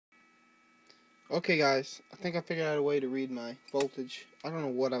Okay guys, I think I figured out a way to read my voltage. I don't know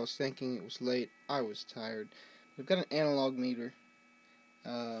what I was thinking, it was late, I was tired. We've got an analog meter.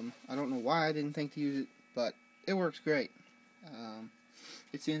 I don't know why I didn't think to use it, but it works great.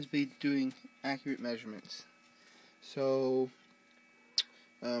 It seems to be doing accurate measurements. So,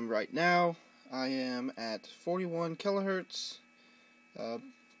 right now I am at 41 kilohertz,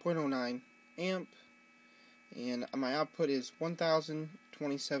 0.09 amp, and my output is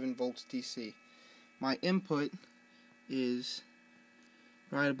 1027 volts DC. My input is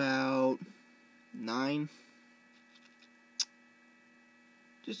right about 9,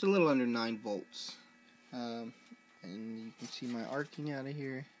 just a little under 9 volts. And you can see my arcing out of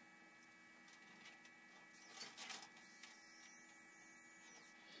here.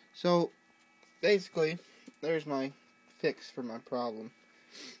 So basically, there's my fix for my problem.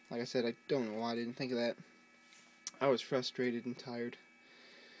 Like I said, I don't know why I didn't think of that. I was frustrated and tired.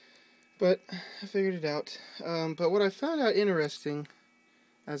 But I figured it out. But what I found out interesting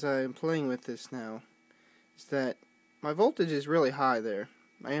as I'm playing with this now is that my voltage is really high there.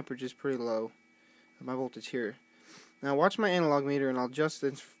 My amperage is pretty low. My voltage here. Now watch my analog meter and I'll adjust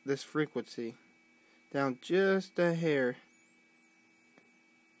this frequency down just a hair.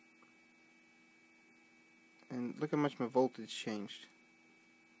 And look how much my voltage changed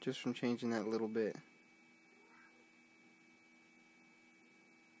just from changing that little bit.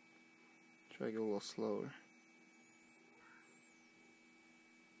 Try to go a little slower.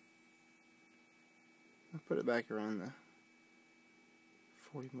 I'll put it back around the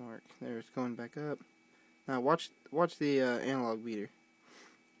 40 mark. There, it's going back up. Now watch the analog meter.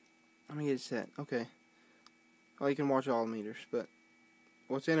 Let me get it set. Okay. Well, you can watch all meters, but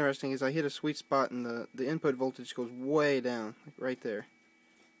what's interesting is I hit a sweet spot and the input voltage goes way down, like right there.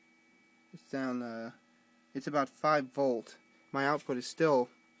 It's down. It's about 5 volt. My output is still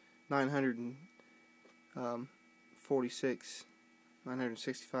 946,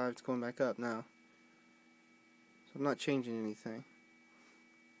 965. It's going back up now. So I'm not changing anything.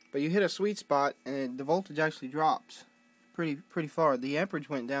 But you hit a sweet spot and the voltage actually drops pretty far. The amperage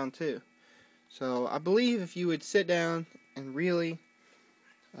went down too. So I believe if you would sit down and really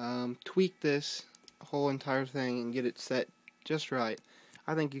tweak this whole entire thing and get it set just right,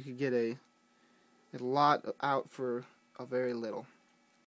 I think you could get a lot out for a very little.